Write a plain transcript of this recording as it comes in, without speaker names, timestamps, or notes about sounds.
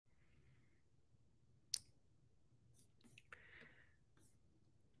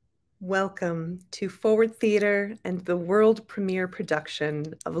Welcome to Forward Theater and the world premiere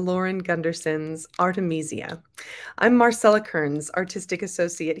production of Lauren Gunderson's Artemisia. I'm Marcella Kearns, Artistic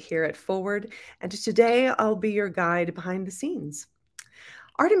Associate here at Forward, and today I'll be your guide behind the scenes.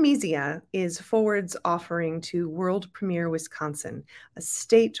 Artemisia is Forward's offering to World Premiere Wisconsin, a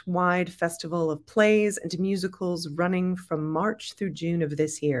statewide festival of plays and musicals running from March through June of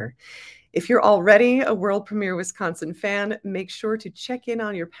this year. If you're already a World Premiere Wisconsin fan, make sure to check in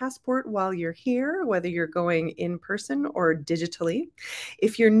on your passport while you're here, whether you're going in person or digitally.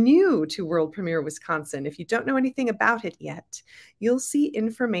 If you're new to World Premiere Wisconsin, if you don't know anything about it yet, you'll see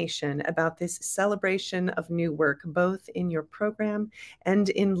information about this celebration of new work, both in your program and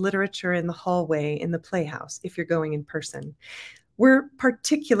in literature in the hallway in the Playhouse, if you're going in person. We're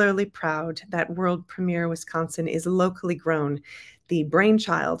particularly proud that World Premiere Wisconsin is locally grown, the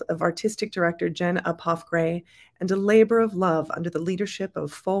brainchild of artistic director Jen Uphoff-Gray, and a labor of love under the leadership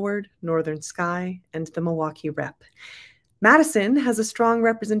of Forward, Northern Sky, and the Milwaukee Rep. Madison has a strong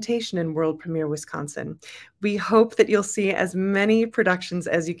representation in World Premiere Wisconsin. We hope that you'll see as many productions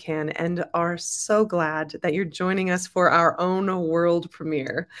as you can and are so glad that you're joining us for our own world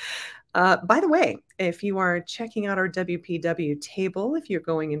premiere. By the way, if you are checking out our WPW table, if you're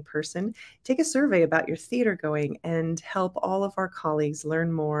going in person, take a survey about your theater going and help all of our colleagues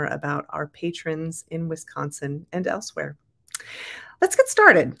learn more about our patrons in Wisconsin and elsewhere. Let's get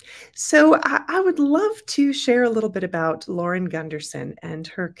started. So I would love to share a little bit about Lauren Gunderson and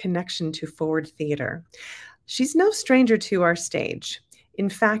her connection to Forward Theater. She's no stranger to our stage. In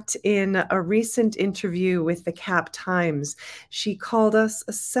fact, in a recent interview with the Cap Times, she called us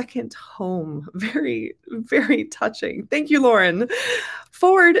a second home. Very, very touching. Thank you, Lauren.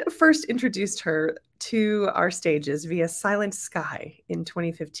 Forward first introduced her to our stages via Silent Sky in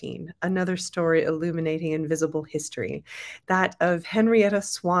 2015, another story illuminating invisible history, that of Henrietta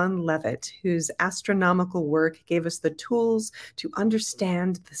Swan Leavitt, whose astronomical work gave us the tools to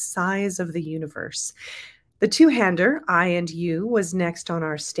understand the size of the universe. The two-hander, I and You, was next on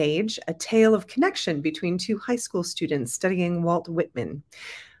our stage, a tale of connection between two high school students studying Walt Whitman.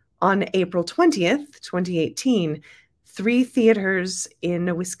 On April 20th, 2018, 3 theaters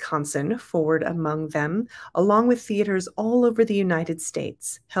in Wisconsin, Forward among them, along with theaters all over the United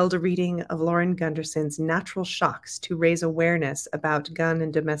States, held a reading of Lauren Gunderson's Natural Shocks to raise awareness about gun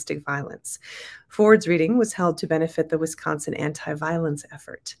and domestic violence. Forward's reading was held to benefit the Wisconsin anti-violence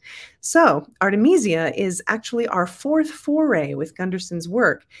effort. So, Artemisia is actually our 4th foray with Gunderson's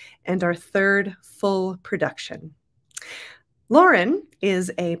work and our 3rd full production. Lauren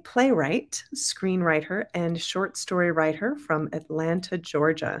is a playwright, screenwriter, and short story writer from Atlanta,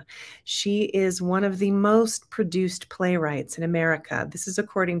 Georgia. She is one of the most produced playwrights in America. This is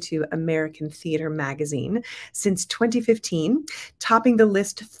according to American Theater Magazine since 2015, topping the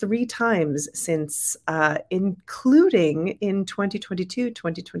list 3 times since, including in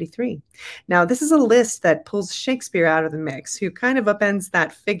 2022-2023. Now, this is a list that pulls Shakespeare out of the mix, who kind of upends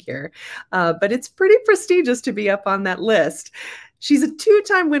that figure, but it's pretty prestigious to be up on that list. She's a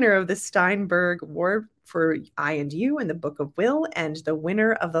 2-time winner of the Steinberg Award for I and You and the Book of Will, and the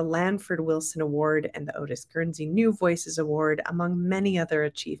winner of the Lanford Wilson Award and the Otis Guernsey New Voices Award, among many other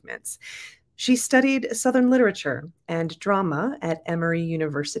achievements. She studied Southern literature and drama at Emory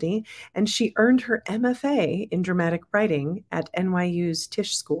University, and she earned her MFA in dramatic writing at NYU's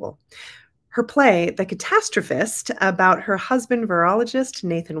Tisch School. Her play, The Catastrophist, about her husband, virologist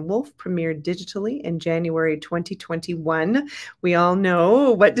Nathan Wolfe, premiered digitally in January 2021. We all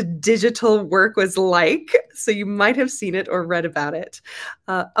know what digital work was like, so you might have seen it or read about it.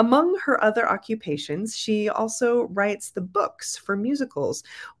 Among her other occupations, she also writes the books for musicals.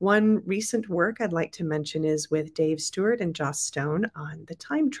 One recent work I'd like to mention is with Dave Stewart and Joss Stone on The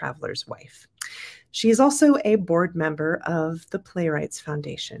Time Traveler's Wife. She is also a board member of the Playwrights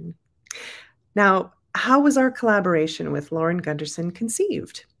Foundation. Now, how was our collaboration with Lauren Gunderson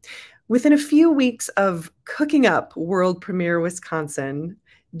conceived? Within a few weeks of cooking up World Premiere Wisconsin,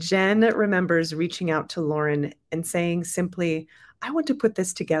 Jen remembers reaching out to Lauren and saying simply, "I want to put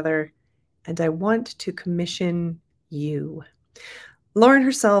this together, and I want to commission you." Lauren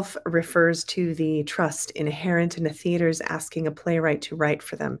herself refers to the trust inherent in a theater's asking a playwright to write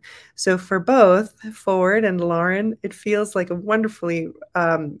for them. So for both Forward and Lauren, it feels like a wonderfully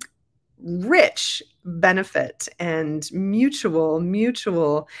rich benefit and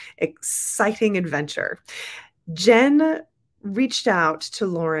mutual exciting adventure. Jen reached out to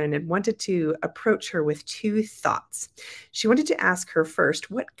Lauren and wanted to approach her with 2 thoughts. She wanted to ask her first,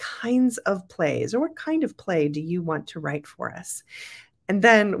 what kinds of plays or what kind of play do you want to write for us? And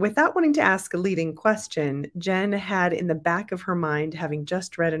then, without wanting to ask a leading question, Jen had in the back of her mind, having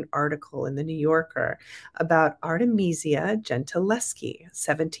just read an article in the New Yorker about Artemisia Gentileschi,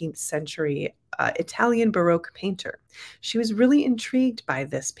 17th century Italian Baroque painter. She was really intrigued by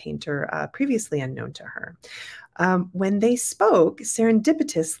this painter, previously unknown to her. When they spoke,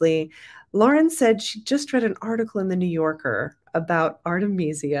 serendipitously, Lauren said she just read an article in the New Yorker about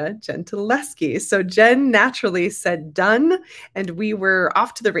Artemisia Gentileschi. So Jen naturally said done, and we were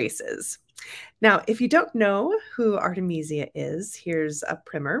off to the races. Now, if you don't know who Artemisia is, here's a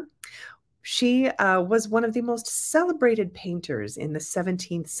primer. She was one of the most celebrated painters in the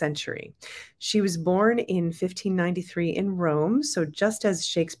 17th century. She was born in 1593 in Rome, so just as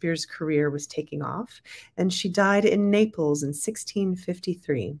Shakespeare's career was taking off, and she died in Naples in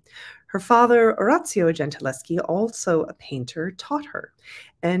 1653. Her father, Orazio Gentileschi, also a painter, taught her,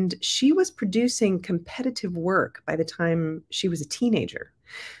 and she was producing competitive work by the time she was a teenager.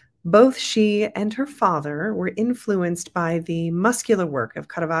 Both she and her father were influenced by the muscular work of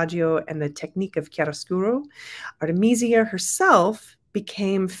Caravaggio and the technique of chiaroscuro. Artemisia herself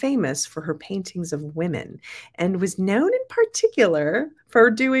became famous for her paintings of women and was known in particular for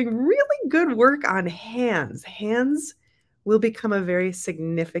doing really good work on hands. Hands will become a very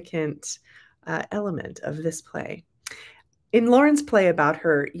significant element of this play. In Lauren's play about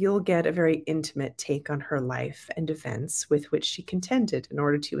her, you'll get a very intimate take on her life and events with which she contended in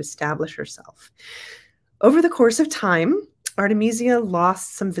order to establish herself. Over the course of time, Artemisia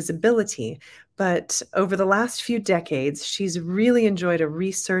lost some visibility, but over the last few decades, she's really enjoyed a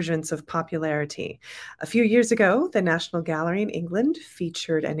resurgence of popularity. A few years ago, the National Gallery in England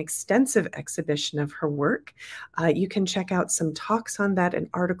featured an extensive exhibition of her work. You can check out some talks on that and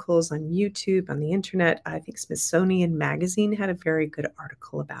articles on YouTube, on the internet. I think Smithsonian Magazine had a very good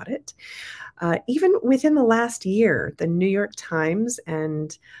article about it. Even within the last year, the New York Times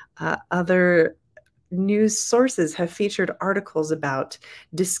and other news sources have featured articles about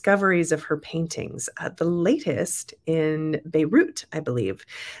discoveries of her paintings, the latest in Beirut, I believe.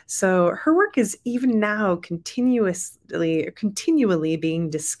 So her work is even now continually being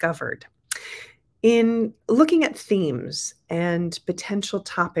discovered. In looking at themes and potential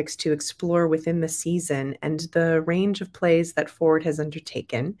topics to explore within the season and the range of plays that Forward has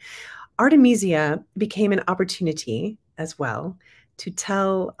undertaken, Artemisia became an opportunity as well to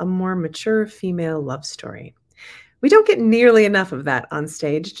tell a more mature female love story. We don't get nearly enough of that on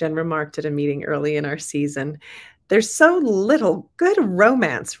stage, Jen remarked at a meeting early in our season. There's so little good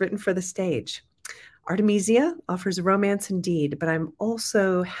romance written for the stage. Artemisia offers romance indeed, but I'm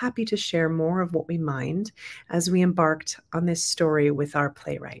also happy to share more of what we mind as we embarked on this story with our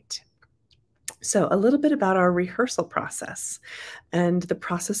playwright. So a little bit about our rehearsal process and the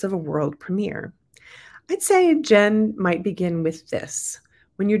process of a world premiere. I'd say Jen might begin with this.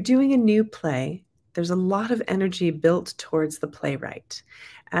 When you're doing a new play, there's a lot of energy built towards the playwright.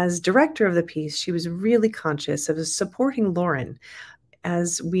 As director of the piece, she was really conscious of supporting Lauren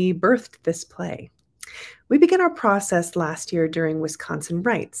as we birthed this play. We began our process last year during Wisconsin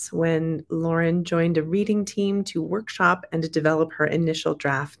Writes, when Lauren joined a reading team to workshop and develop her initial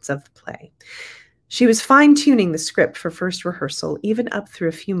drafts of the play. She was fine-tuning the script for first rehearsal even up through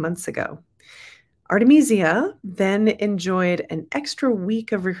a few months ago. Artemisia then enjoyed an extra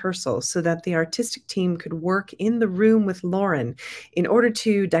week of rehearsal so that the artistic team could work in the room with Lauren in order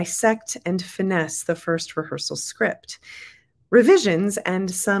to dissect and finesse the first rehearsal script. Revisions and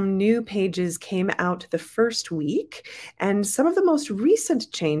some new pages came out the first week, and some of the most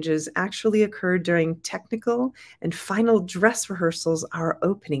recent changes actually occurred during technical and final dress rehearsals our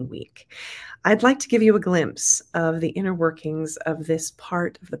opening week. I'd like to give you a glimpse of the inner workings of this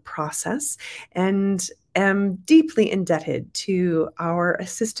part of the process and am deeply indebted to our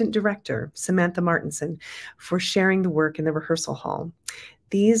assistant director, Samantha Martinson, for sharing the work in the rehearsal hall.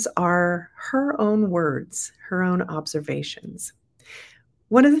 These are her own words, her own observations.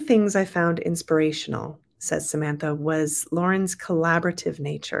 One of the things I found inspirational, says Samantha, was Lauren's collaborative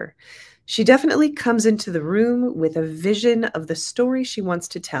nature. She definitely comes into the room with a vision of the story she wants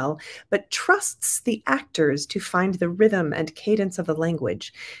to tell, but trusts the actors to find the rhythm and cadence of the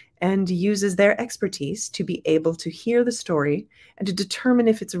language, and uses their expertise to be able to hear the story and to determine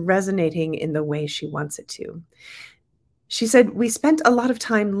if it's resonating in the way she wants it to. She said, "We spent a lot of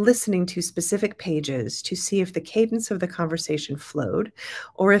time listening to specific pages to see if the cadence of the conversation flowed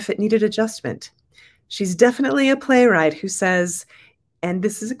or if it needed adjustment. She's definitely a playwright who says," and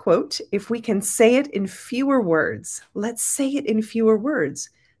this is a quote, "if we can say it in fewer words, let's say it in fewer words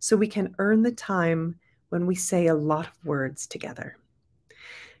so we can earn the time when we say a lot of words together."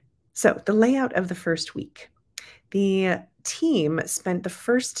 So the layout of the first week. The team spent the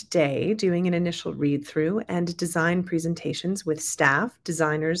first day doing an initial read-through and design presentations with staff,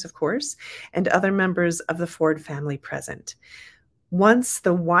 designers, of course, and other members of the Ford family present. Once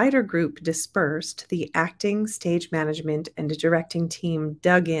the wider group dispersed, the acting, stage management, and directing team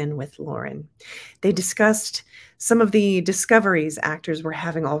dug in with Lauren. They discussed some of the discoveries actors were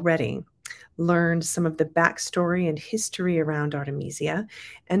having already, learned some of the backstory and history around Artemisia,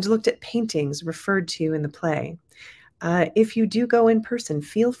 and looked at paintings referred to in the play. If you do go in person,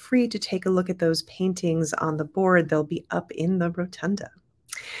 feel free to take a look at those paintings on the board. They'll be up in the rotunda.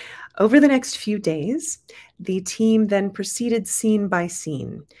 Over the next few days, the team then proceeded scene by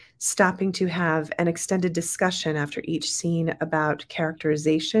scene, stopping to have an extended discussion after each scene about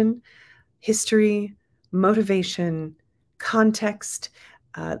characterization, history, motivation, context,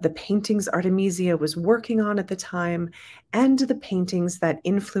 the paintings Artemisia was working on at the time, and the paintings that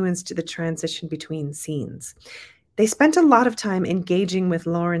influenced the transition between scenes. They spent a lot of time engaging with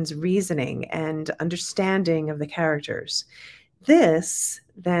Lauren's reasoning and understanding of the characters. This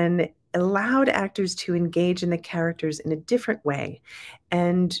then allowed actors to engage in the characters in a different way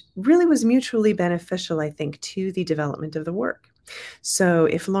and really was mutually beneficial, I think, to the development of the work. So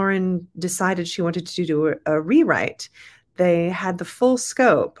if Lauren decided she wanted to do a rewrite, they had the full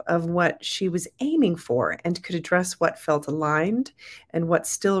scope of what she was aiming for and could address what felt aligned and what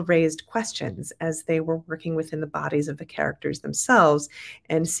still raised questions as they were working within the bodies of the characters themselves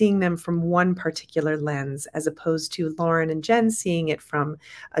and seeing them from one particular lens, as opposed to Lauren and Jen seeing it from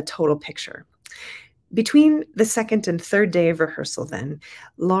a total picture. Between the second and third day of rehearsal, then,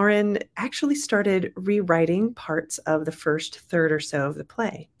 Lauren actually started rewriting parts of the first third or so of the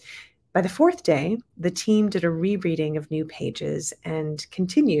play. By the fourth day, the team did a rereading of new pages and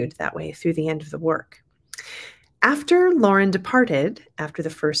continued that way through the end of the work. After Lauren departed after the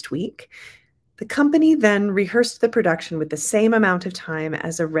first week, the company then rehearsed the production with the same amount of time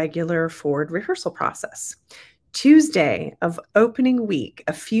as a regular Ford rehearsal process. Tuesday of opening week,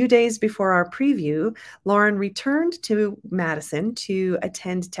 a few days before our preview, Lauren returned to Madison to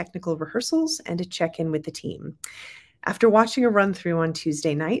attend technical rehearsals and to check in with the team. After watching a run-through on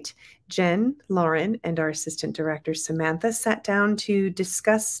Tuesday night, Jen, Lauren, and our assistant director, Samantha, sat down to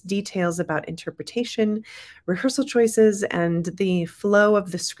discuss details about interpretation, rehearsal choices, and the flow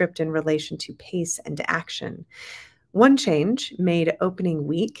of the script in relation to pace and action. One change made opening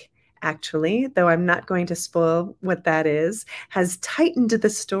week, actually, though I'm not going to spoil what that is, has tightened the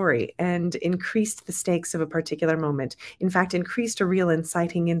story and increased the stakes of a particular moment. In fact, increased a real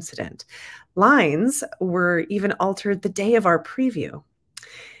inciting incident. Lines were even altered the day of our preview.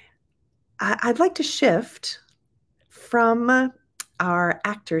 I'd like to shift from our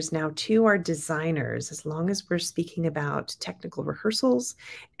actors now to our designers, as long as we're speaking about technical rehearsals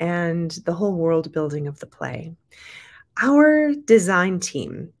and the whole world building of the play. Our design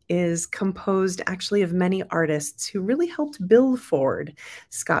team is composed actually of many artists who really helped build Ford.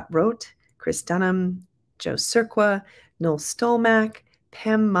 Scott Rote, Chris Dunham, Joe Cirqua, Noel Stolmack,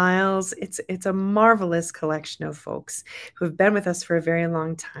 Pam Miles. It's a marvelous collection of folks who have been with us for a very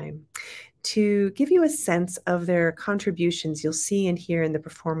long time. To give you a sense of their contributions, you'll see and hear in the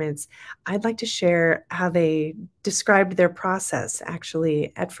performance, I'd like to share how they described their process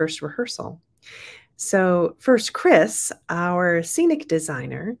actually at first rehearsal. So first, Chris, our scenic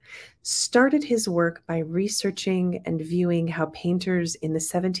designer, started his work by researching and viewing how painters in the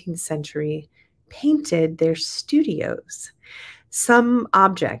 17th century painted their studios. Some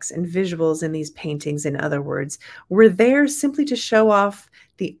objects and visuals in these paintings, in other words, were there simply to show off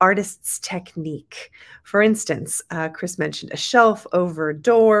the artist's technique. For instance, Chris mentioned a shelf over a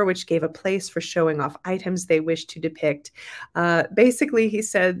door, which gave a place for showing off items they wished to depict. Basically, he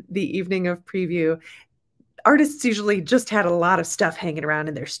said the evening of preview, artists usually just had a lot of stuff hanging around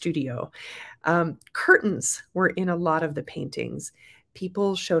in their studio. Curtains were in a lot of the paintings.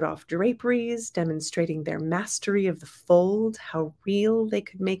 People showed off draperies, demonstrating their mastery of the fold, how real they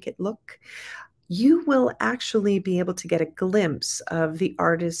could make it look. You will actually be able to get a glimpse of the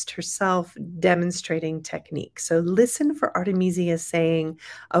artist herself demonstrating technique. So listen for Artemisia saying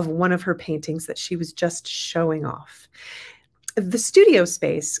of one of her paintings that she was just showing off. The studio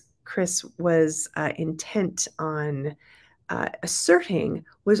space Chris was intent on asserting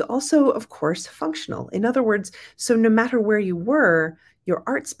was also, of course, functional. In other words, so no matter where you were, your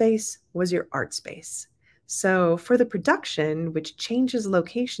art space was your art space. So for the production, which changes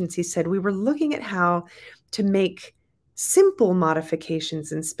locations, he said, we were looking at how to make simple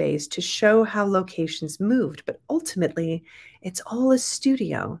modifications in space to show how locations moved, but ultimately it's all a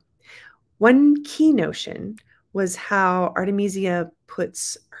studio. One key notion was how Artemisia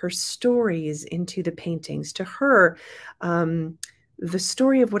puts her stories into the paintings. To her, the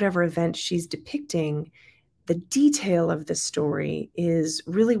story of whatever event she's depicting, the detail of the story is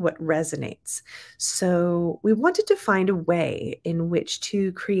really what resonates. So we wanted to find a way in which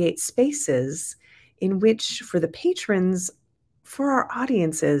to create spaces in which, for the patrons, for our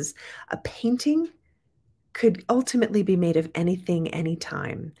audiences, a painting could ultimately be made of anything,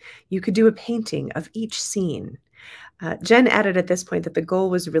 anytime. You could do a painting of each scene. Jen added at this point that the goal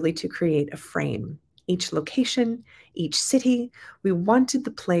was really to create a frame. Each location, each city, we wanted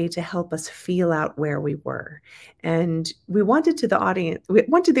the play to help us feel out where we were. And we wanted the audience,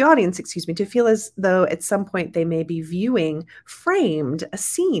 to feel as though at some point they may be viewing framed a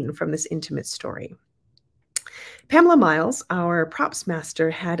scene from this intimate story. Pamela Miles, our props master,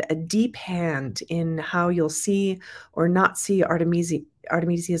 had a deep hand in how you'll see or not see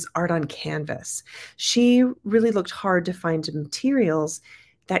Artemisia's art on canvas. She really looked hard to find materials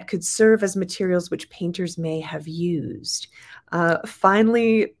that could serve as materials which painters may have used.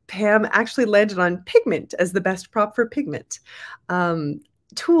 Finally, Pam actually landed on pigment as the best prop for pigment.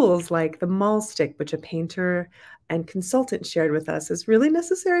 Tools like the maul stick, which a painter and consultant shared with us, is really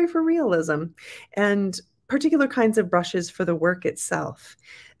necessary for realism, and particular kinds of brushes for the work itself.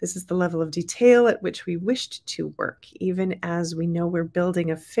 This is the level of detail at which we wished to work, even as we know we're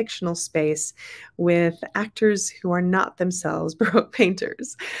building a fictional space with actors who are not themselves Baroque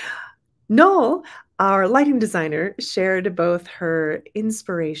painters. Noel, our lighting designer, shared both her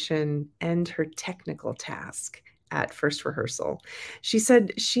inspiration and her technical task at first rehearsal. She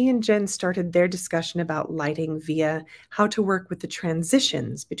said she and Jen started their discussion about lighting via how to work with the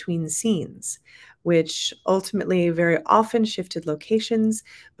transitions between scenes, which ultimately very often shifted locations,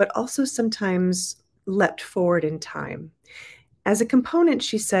 but also sometimes leapt forward in time. As a component,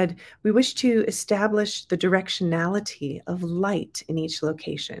 she said, we wish to establish the directionality of light in each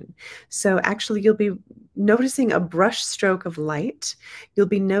location. So actually, you'll be noticing a brush stroke of light. You'll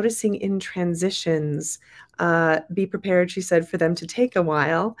be noticing in transitions. Be prepared, she said, for them to take a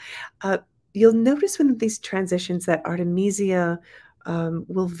while. You'll notice when these transitions that Artemisia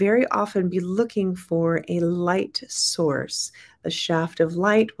will very often be looking for a light source. A shaft of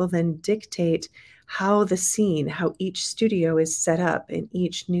light will then dictate how the scene, how each studio is set up in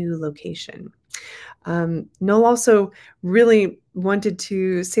each new location. Noel also really wanted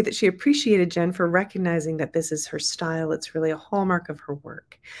to say that she appreciated Jen for recognizing that this is her style. It's really a hallmark of her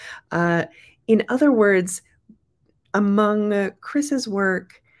work. In other words, among Chris's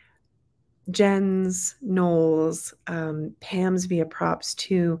work, Jen's, Noel's, Pam's via props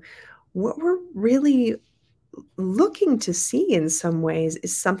too, what we're really looking to see in some ways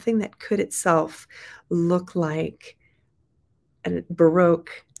is something that could itself look like a Baroque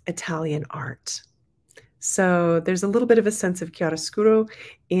Italian art. So there's a little bit of a sense of chiaroscuro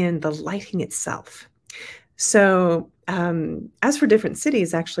in the lighting itself. So as for different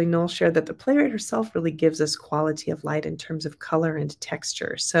cities, actually, Noel shared that the playwright herself really gives us quality of light in terms of color and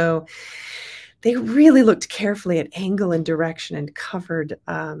texture. So they really looked carefully at angle and direction and covered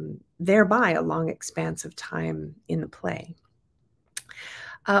thereby a long expanse of time in the play.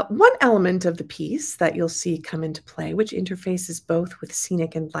 One element of the piece that you'll see come into play, which interfaces both with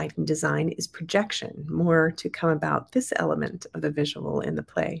scenic and lighting design, is projection. More to come about this element of the visual in the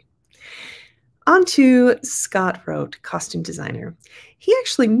play. On to Scott Rote, costume designer. He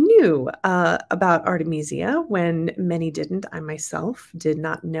actually knew about Artemisia when many didn't. I myself did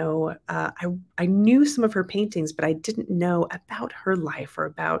not know. I knew some of her paintings, but I didn't know about her life or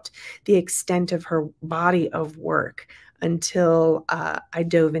about the extent of her body of work until I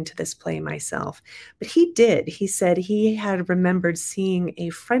dove into this play myself. But he did. He said he had remembered seeing a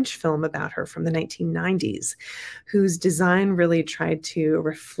French film about her from the 1990s, whose design really tried to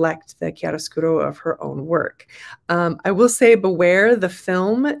reflect the chiaroscuro of her own work. I will say, beware, the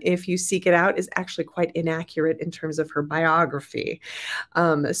film, if you seek it out, is actually quite inaccurate in terms of her biography.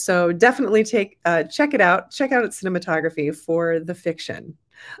 So definitely check it out. Check out its cinematography for the fiction.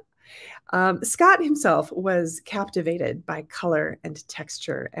 Scott himself was captivated by color and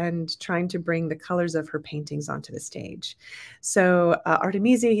texture and trying to bring the colors of her paintings onto the stage. So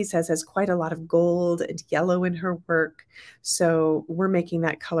Artemisia, he says, has quite a lot of gold and yellow in her work. So we're making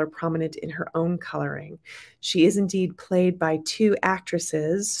that color prominent in her own coloring. She is indeed played by two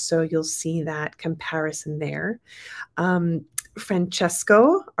actresses, so you'll see that comparison there.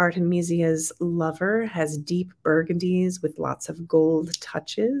 Francesco, Artemisia's lover, has deep burgundies with lots of gold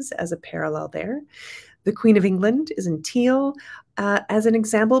touches as a parallel there. The Queen of England is in teal. As an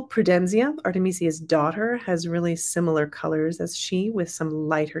example, Prudensia, Artemisia's daughter, has really similar colors as she with some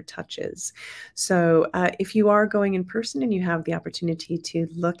lighter touches. So if you are going in person and you have the opportunity to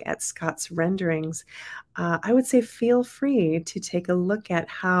look at Scott's renderings, I would say feel free to take a look at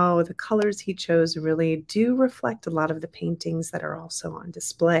how the colors he chose really do reflect a lot of the paintings that are also on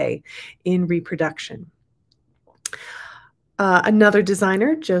display in reproduction. Another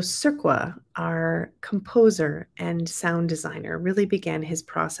designer, Joe Cirqua, our composer and sound designer, really began his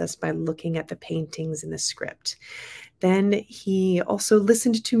process by looking at the paintings in the script. Then he also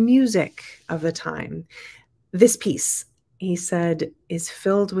listened to music of the time. This piece, he said, is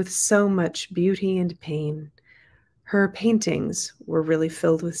filled with so much beauty and pain. Her paintings were really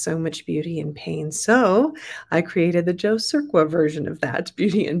filled with so much beauty and pain. So I created the Joe Cirqua version of that,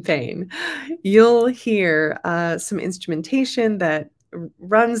 Beauty and Pain. You'll hear some instrumentation that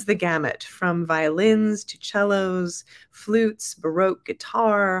runs the gamut from violins to cellos, flutes, Baroque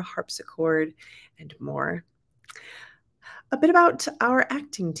guitar, harpsichord, and more. A bit about our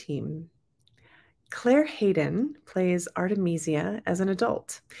acting team. Claire Hayden plays Artemisia as an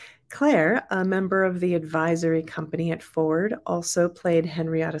adult. Claire, a member of the advisory company at Forward, also played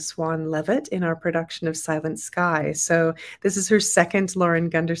Henrietta Swan Leavitt in our production of Silent Sky. So this is her second Lauren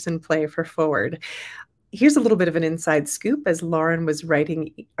Gunderson play for Forward. Here's a little bit of an inside scoop. As Lauren was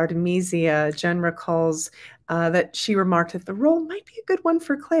writing Artemisia, Jen recalls that she remarked that the role might be a good one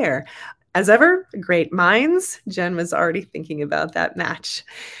for Claire. As ever, great minds. Jen was already thinking about that match.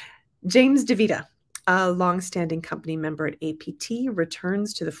 James DeVita, a longstanding company member at APT,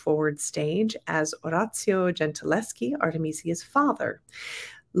 returns to the Forward stage as Orazio Gentileschi, Artemisia's father.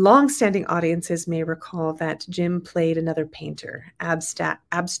 Longstanding audiences may recall that Jim played another painter, abstract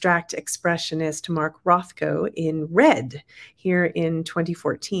expressionist Mark Rothko, in Red here in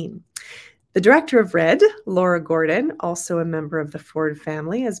 2014. The director of Red, Laura Gordon, also a member of the Ford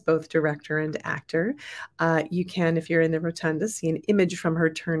family as both director and actor. You can, if you're in the rotunda, see an image from her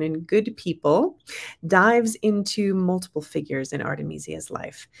turn in Good People, dives into multiple figures in Artemisia's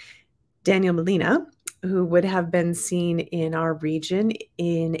life. Daniel Molina, who would have been seen in our region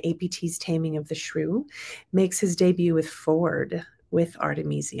in APT's Taming of the Shrew, makes his debut with Ford with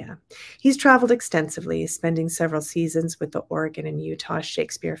Artemisia. He's traveled extensively, spending several seasons with the Oregon and Utah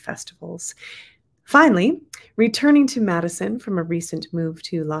Shakespeare festivals. Finally, returning to Madison from a recent move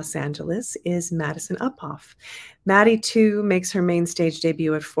to Los Angeles is Madison Uphoff. Maddie, too, makes her main stage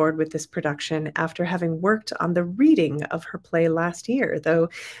debut at Ford with this production after having worked on the reading of her play last year, though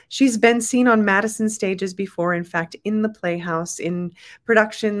she's been seen on Madison stages before, in fact, in the Playhouse, in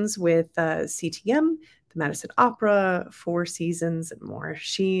productions with CTM, the Madison Opera, Four Seasons, and more.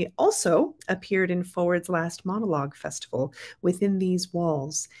 She also appeared in Forward's last monologue festival, Within These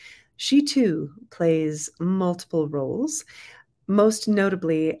Walls. She, too, plays multiple roles, most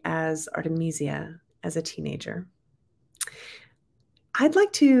notably as Artemisia as a teenager. I'd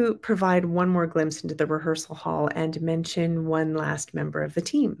like to provide one more glimpse into the rehearsal hall and mention one last member of the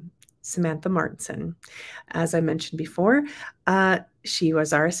team, Samantha Martinson. As I mentioned before, she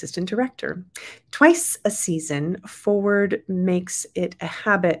was our assistant director. Twice a season, Forward makes it a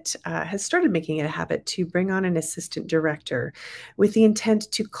habit, has started making it a habit to bring on an assistant director with the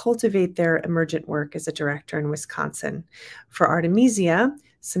intent to cultivate their emergent work as a director in Wisconsin. For Artemisia,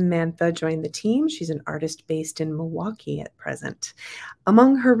 Samantha joined the team. She's an artist based in Milwaukee at present.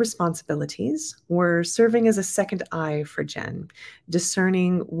 Among her responsibilities were serving as a second eye for Jen,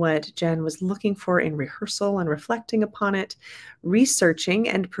 discerning what Jen was looking for in rehearsal and reflecting upon it, researching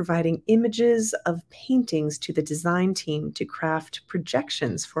and providing images of paintings to the design team to craft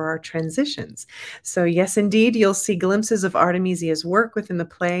projections for our transitions. So yes, indeed, you'll see glimpses of Artemisia's work within the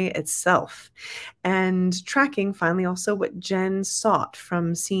play itself. And tracking, finally, also what Jen sought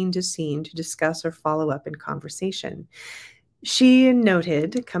from scene to scene to discuss or follow up in conversation. She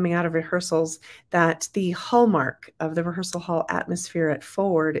noted, coming out of rehearsals, that the hallmark of the rehearsal hall atmosphere at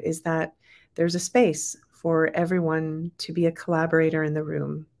Forward is that there's a space for everyone to be a collaborator in the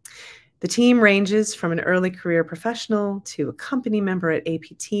room. The team ranges from an early career professional to a company member at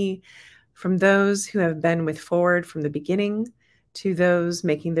APT, from those who have been with Forward from the beginning to those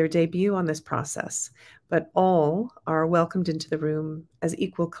making their debut on this process, but all are welcomed into the room as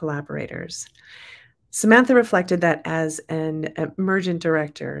equal collaborators. Samantha reflected that as an emergent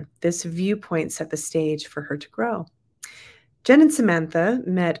director, this viewpoint set the stage for her to grow. Jen and Samantha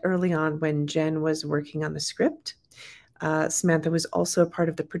met early on when Jen was working on the script. Samantha was also a part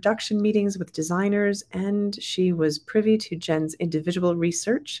of the production meetings with designers, and she was privy to Jen's individual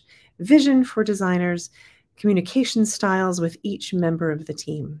research, vision for designers, communication styles with each member of the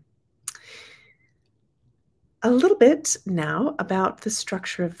team. A little bit now about the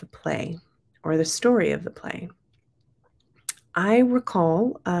structure of the play or the story of the play. I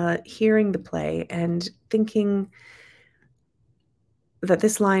recall hearing the play and thinking that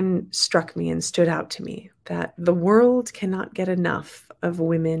this line struck me and stood out to me, that the world cannot get enough of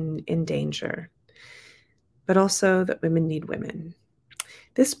women in danger, but also that women need women.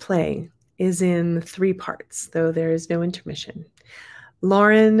 This play is in 3 parts, though there is no intermission.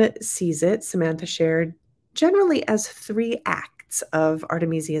 Lauren sees it, Samantha shared, generally as 3 acts of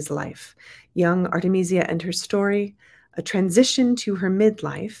Artemisia's life: young Artemisia and her story, a transition to her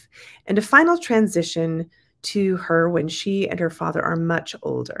midlife, and a final transition to her when she and her father are much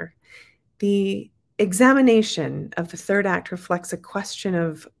older. The examination of the 3rd act reflects a question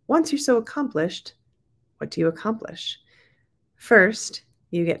of, once you're so accomplished, what do you accomplish? First,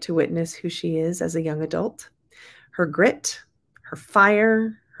 you get to witness who she is as a young adult, her grit, her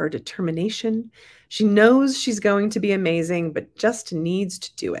fire, her determination. She knows she's going to be amazing, but just needs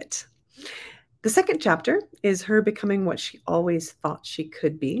to do it. The 2nd chapter is her becoming what she always thought she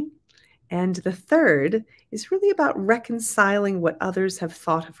could be. And the 3rd is really about reconciling what others have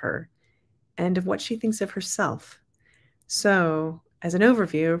thought of her and of what she thinks of herself. So, as an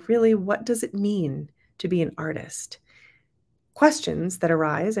overview, really, what does it mean to be an artist? Questions that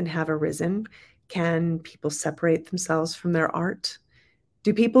arise and have arisen. Can people separate themselves from their art?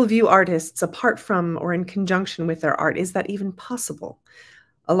 Do people view artists apart from or in conjunction with their art? Is that even possible?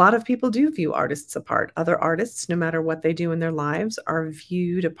 A lot of people do view artists apart. Other artists, no matter what they do in their lives, are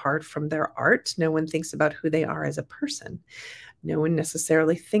viewed apart from their art. No one thinks about who they are as a person. No one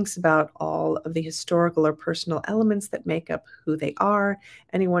necessarily thinks about all of the historical or personal elements that make up who they are,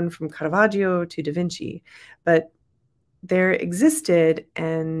 anyone from Caravaggio to Da Vinci. But there existed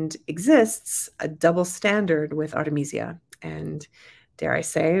and exists a double standard with Artemisia, and dare I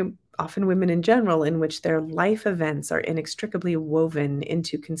say, often women in general, in which their life events are inextricably woven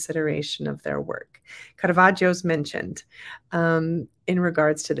into consideration of their work. Caravaggio's mentioned in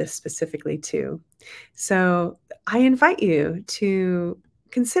regards to this specifically too. So I invite you to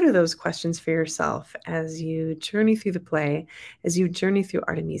consider those questions for yourself as you journey through the play, as you journey through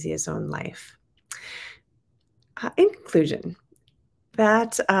Artemisia's own life. In conclusion,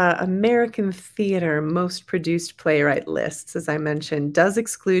 that American theater most produced playwright lists, as I mentioned, does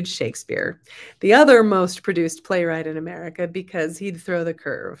exclude Shakespeare, the other most produced playwright in America, because he'd throw the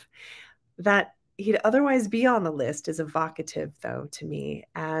curve. That he'd otherwise be on the list is evocative, though, to me,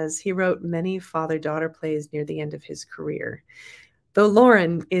 as he wrote many father-daughter plays near the end of his career. Though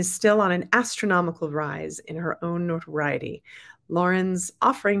Lauren is still on an astronomical rise in her own notoriety, Lauren's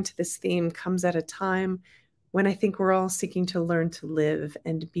offering to this theme comes at a time when I think we're all seeking to learn to live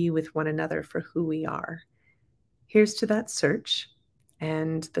and be with one another for who we are. Here's to that search,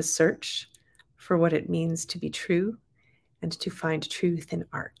 and the search for what it means to be true and to find truth in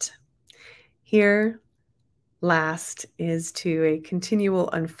art. Here, last, is to a continual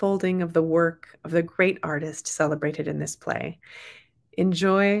unfolding of the work of the great artist celebrated in this play.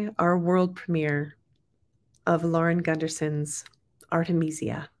 Enjoy our world premiere of Lauren Gunderson's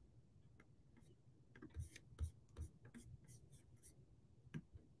Artemisia.